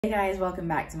Hey guys, welcome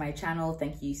back to my channel.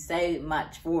 Thank you so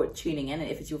much for tuning in, and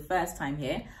if it's your first time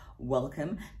here,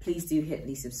 welcome. Please do hit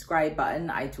the subscribe button.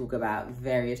 I talk about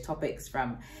various topics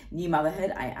from new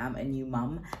motherhood, I am a new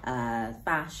mum,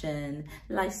 fashion,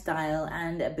 lifestyle,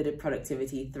 and a bit of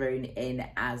productivity thrown in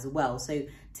as well. So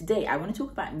today I want to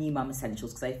talk about new mum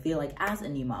essentials, because I feel like as a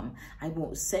new mum I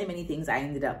bought so many things I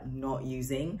ended up not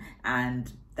using,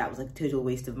 and that was like a total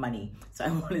waste of money. So I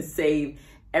want to save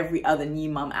every other new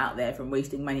mum out there from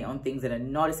wasting money on things that are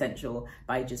not essential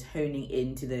by just honing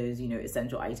into those,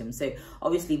 essential items. So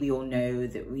obviously we all know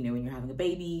that, when you're having a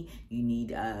baby, you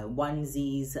need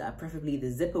onesies, preferably the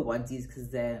zipper onesies, because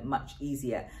they're much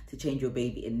easier to change your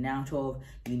baby in and out of.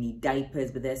 You need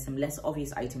diapers, but there's some less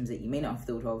obvious items that you may not have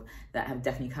thought of that have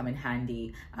definitely come in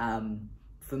handy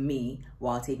for me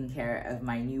while taking care of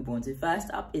my newborn. So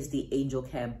first up is the Angel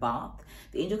Care bath.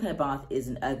 The Angel Care bath is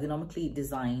an ergonomically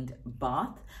designed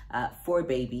bath for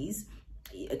babies.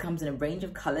 It comes in a range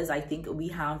of colors. I think we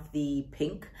have the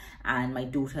pink, and my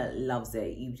daughter loves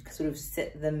it. You sort of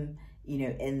sit them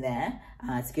in there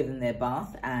to give them their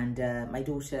bath. And my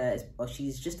daughter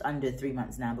she's just under 3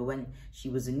 months now, but when she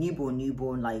was a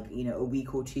newborn like a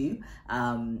week or two,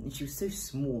 she was so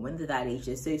small. When they're that age,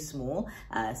 they're so small,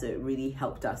 so it really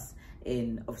helped us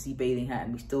in obviously bathing her,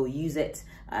 and we still use it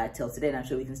till today, and I'm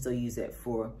sure we can still use it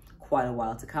for quite a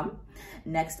while to come.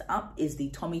 Next up is the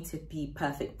Tommee Tippee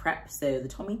Perfect Prep. So the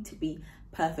Tommee Tippee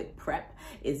Perfect Prep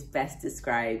is best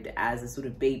described as a sort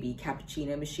of baby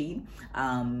cappuccino machine.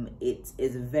 It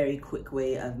is a very quick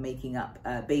way of making up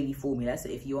baby formula. So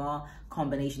if you are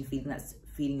combination feeding, that's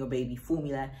feeding your baby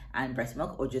formula and breast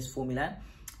milk, or just formula,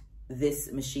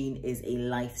 this machine is a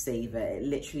lifesaver. It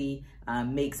literally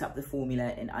makes up the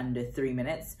formula in under 3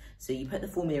 minutes. So you put the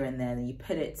formula in there, then you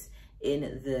put it in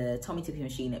the Tommee Tippee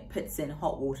machine. It puts in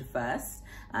hot water first,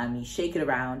 you shake it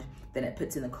around, then it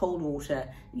puts in the cold water,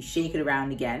 you shake it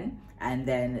around again, and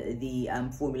then the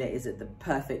formula is at the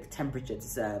perfect temperature to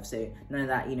serve. So none of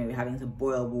that, having to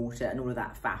boil water and all of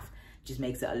that faff. Just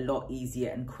makes it a lot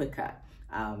easier and quicker.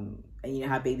 And you know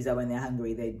how babies are when they're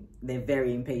hungry, they're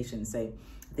very impatient. So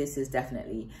this has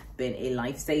definitely been a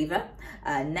lifesaver.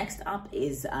 Next up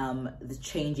is the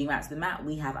changing mat. So the mat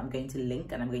we have, I'm going to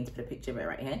link, and I'm going to put a picture of it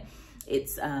right here.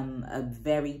 It's a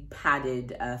very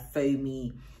padded,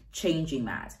 foamy changing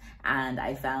mat, and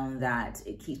I found that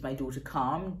it keeps my daughter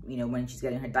calm. When she's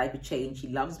getting her diaper changed, she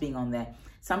loves being on there.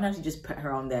 Sometimes you just put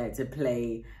her on there to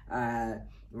play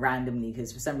randomly,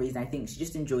 because for some reason I think she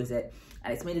just enjoys it.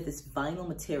 And it's made of this vinyl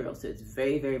material, so it's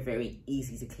very, very, very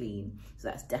easy to clean. So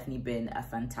that's definitely been a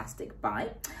fantastic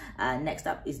buy. Next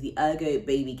up is the Ergo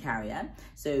Baby Carrier.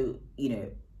 So,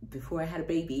 before I had a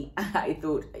baby, I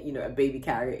thought, a baby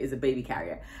carrier is a baby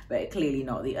carrier, but clearly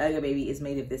not. The Ergo Baby is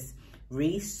made of this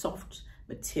really soft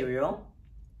material.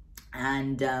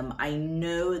 And I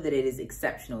know that it is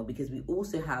exceptional because we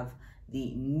also have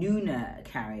the Nuna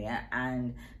carrier,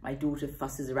 and my daughter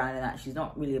fusses around in that. She's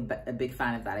not really a big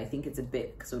fan of that. I think it's a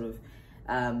bit sort of,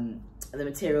 the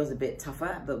material's a bit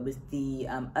tougher, but with the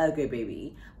Ergo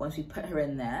Baby, once we put her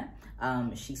in there,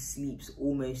 she sleeps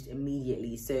almost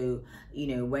immediately. So,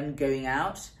 when going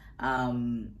out,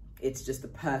 it's just the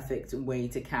perfect way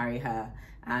to carry her.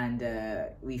 And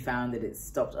we found that it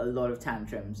stopped a lot of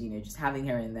tantrums, just having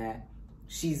her in there.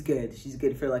 She's good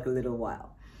for like a little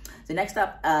while. So next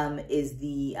up is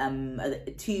the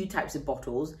two types of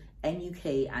bottles,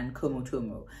 NUK and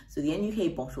Komotomo. So the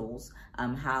NUK bottles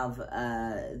have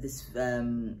this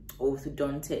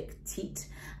orthodontic teat,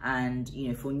 and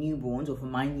for newborns, or for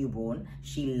my newborn,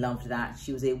 she loved that.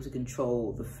 She was able to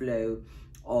control the flow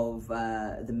of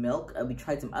the milk. We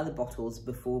tried some other bottles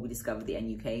before we discovered the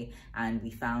NUK, and we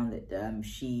found that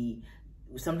she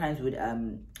sometimes would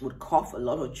cough a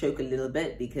lot or choke a little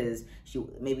bit, because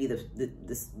maybe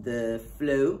the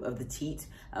flow of the teat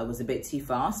was a bit too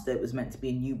fast. That it was meant to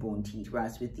be a newborn teat,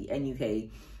 whereas with the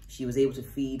NUK she was able to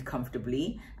feed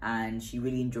comfortably, and she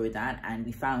really enjoyed that. And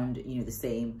we found the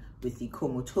same with the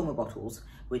Komotomo bottles,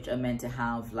 which are meant to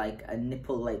have like a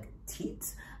nipple like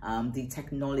teat. The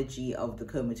technology of the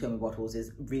Komotomo bottles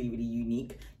is really, really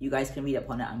unique. You guys can read up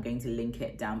on it. I'm going to link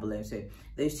it down below. So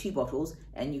those two bottles,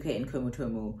 NUK and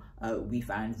Komotomo, we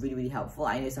found really, really helpful.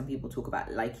 I know some people talk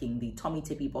about liking the Tommee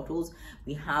Tippee bottles.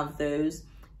 We have those,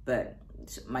 but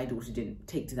my daughter didn't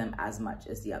take to them as much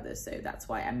as the others, so that's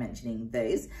why I'm mentioning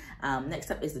those.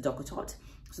 Next up is the Docotot.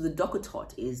 So the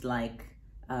Docotot is like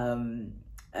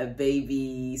a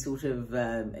baby sort of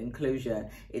enclosure.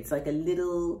 It's like a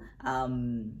little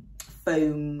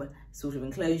foam sort of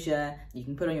enclosure you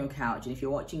can put on your couch, and if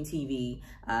you're watching TV,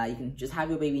 you can just have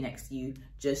your baby next to you,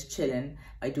 just chilling.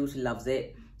 My daughter loves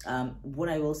it. What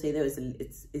I will say though is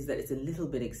that it's a little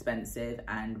bit expensive,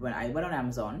 and when I went on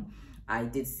Amazon, I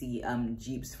did see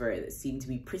dupes for it that seemed to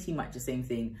be pretty much the same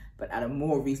thing, but at a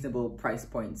more reasonable price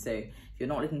point. So if you're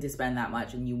not looking to spend that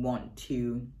much and you want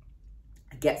to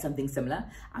get something similar,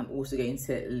 I'm also going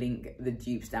to link the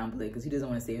dupes down below, because who doesn't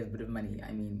want to save a bit of money?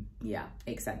 I mean, yeah,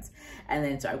 makes sense. And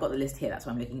then, so I've got the list here, that's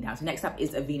what I'm looking down. So next up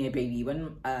is Aveeno Baby.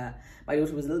 When my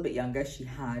daughter was a little bit younger, she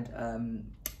had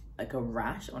like a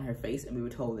rash on her face, and we were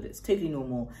told that it's totally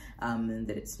normal, and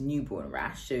that it's newborn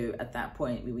rash. So at that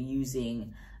point, we were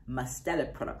using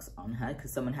Mustela products on her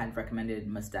because someone had recommended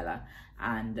Mustela,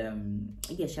 and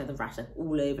yeah, she had the rash like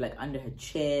all over, like under her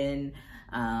chin.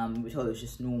 We were told it was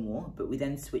just normal, but we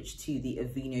then switched to the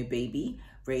Aveeno Baby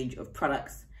range of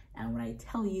products, and when I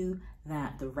tell you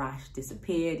that the rash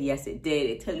disappeared, yes it did,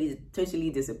 it totally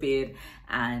disappeared.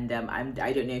 And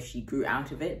I don't know if she grew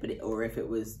out of it, or if it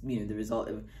was, you know, the result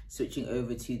of switching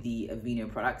over to the Aveeno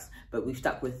products, but we've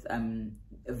stuck with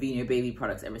Aveeno Baby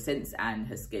products ever since, and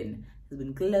her skin has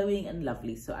been glowing and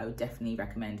lovely. So I would definitely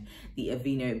recommend the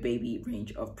Aveeno Baby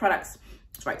range of products.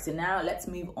 Right, so now let's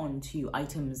move on to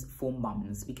items for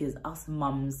mums, because us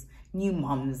mums, new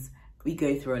mums, we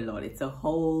go through a lot. It's a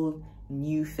whole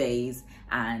new phase,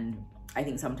 and I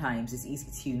think sometimes it's easy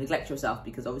to neglect yourself,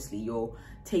 because obviously you're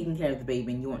taking care of the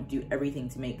baby and you want to do everything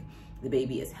to make the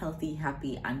baby as healthy,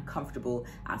 happy and comfortable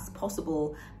as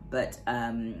possible. But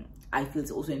I feel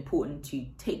it's also important to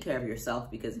take care of yourself,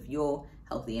 because if you're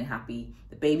healthy and happy,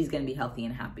 the baby's going to be healthy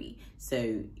and happy.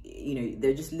 So, you know,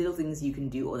 there are just little things you can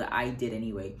do, or that I did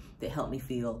anyway, that helped me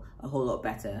feel a whole lot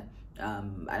better.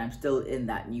 And I'm still in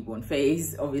that newborn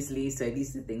phase, obviously, so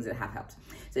these are the things that have helped.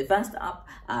 So first up,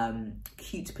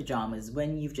 cute pajamas.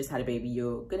 When you've just had a baby,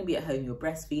 you're going to be at home, you're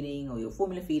breastfeeding or you're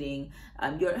formula feeding,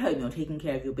 you're at home, you're taking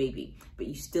care of your baby, but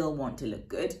you still want to look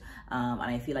good. And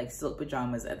I feel like silk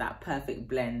pajamas are that perfect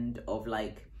blend of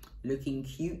like looking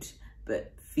cute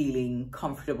but feeling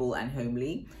comfortable and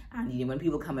homely. And you know, when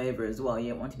people come over as well,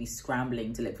 you don't want to be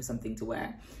scrambling to look for something to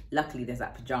wear. Luckily there's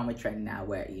that pajama trend now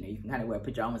where, you know, you can kind of wear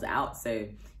pajamas out. So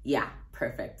yeah,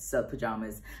 perfect silk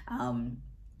pajamas.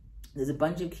 There's a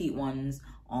bunch of cute ones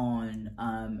on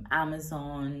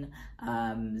Amazon.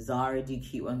 Zara do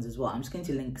cute ones as well. I'm just going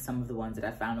to link some of the ones that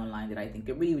I found online that I think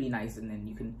are really, really nice, and then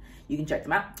you can check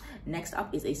them out. Next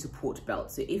up is a support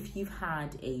belt. So if you've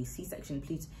had a C-section,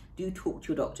 please do talk to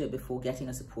your doctor before getting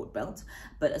a support belt.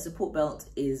 But a support belt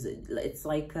is, it's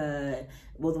like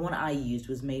well, the one I used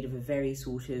was made of a very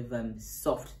sort of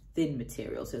soft, thin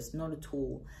material. So it's not at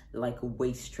all like a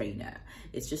waist trainer.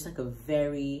 It's just like a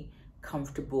very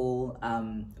comfortable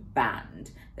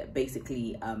band that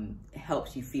basically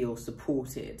helps you feel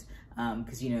supported,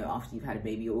 because, you know, after you've had a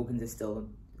baby, your organs are still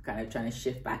kind of trying to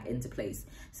shift back into place.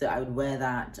 So I would wear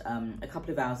that a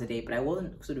couple of hours a day, but I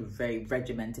wasn't sort of very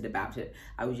regimented about it.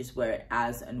 I would just wear it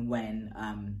as and when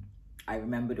I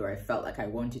remembered or I felt like I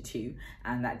wanted to,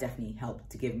 and that definitely helped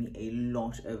to give me a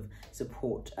lot of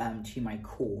support to my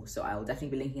core. So I'll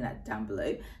definitely be linking that down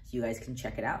below so you guys can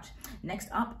check it out. Next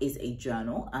up is a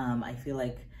journal. I feel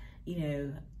like, you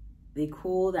know, they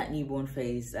call that newborn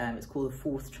phase, it's called the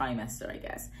 4th trimester, I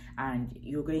guess, and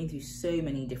you're going through so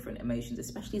many different emotions,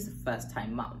 especially as a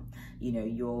first-time mum. You know,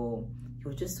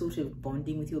 you're just sort of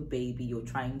bonding with your baby, you're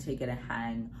trying to get a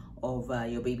hang of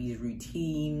your baby's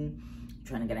routine,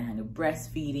 trying to get a hang of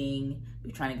breastfeeding,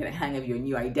 you're trying to get a hang of your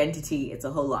new identity. It's a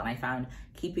whole lot, and I found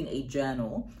keeping a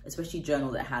journal, especially a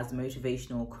journal that has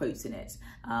motivational quotes in it,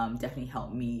 definitely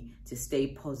helped me to stay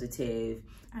positive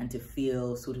and to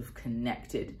feel sort of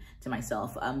connected to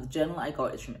myself. The journal I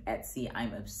got is from Etsy.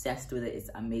 I'm obsessed with it, it's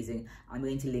amazing. I'm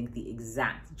going to link the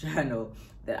exact journal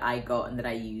that I got and that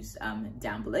I use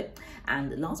down below.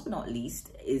 And last but not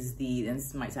least is and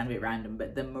this might sound a bit random,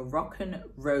 but the Moroccan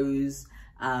Rose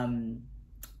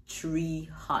Tree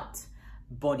Hut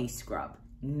body scrub.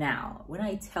 Now, when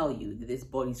I tell you that this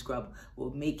body scrub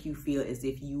will make you feel as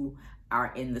if you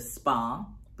are in the spa,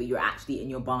 but you're actually in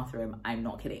your bathroom, I'm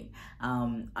not kidding.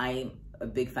 I'm a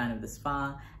big fan of the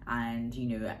spa, and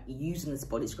you know, using this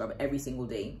body scrub every single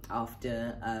day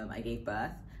after I gave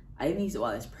birth, I even used it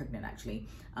while I was pregnant actually,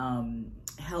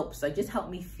 just helped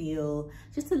me feel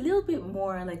just a little bit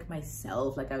more like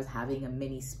myself, like I was having a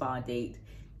mini spa date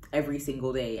every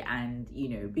single day. And you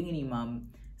know, being a new mum,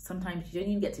 sometimes you don't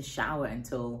even get to shower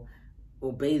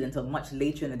or bathe until much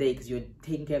later in the day because you're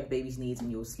taking care of the baby's needs and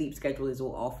your sleep schedule is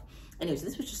all off. Anyway, so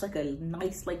this was just like a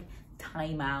nice like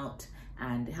time out,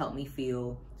 and it helped me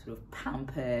feel sort of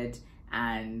pampered,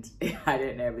 and I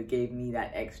don't know, it gave me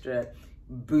that extra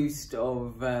boost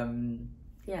of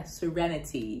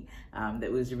serenity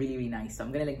that was really, really nice. So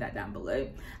I'm gonna link that down below.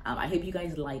 I hope you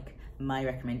guys like my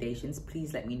recommendations.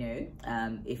 Please let me know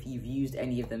if you've used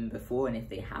any of them before and if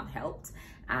they have helped.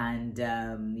 And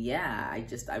yeah,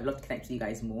 I'd love to connect with you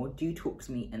guys more. Do talk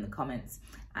to me in the comments,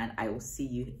 and I will see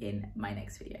you in my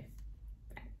next video.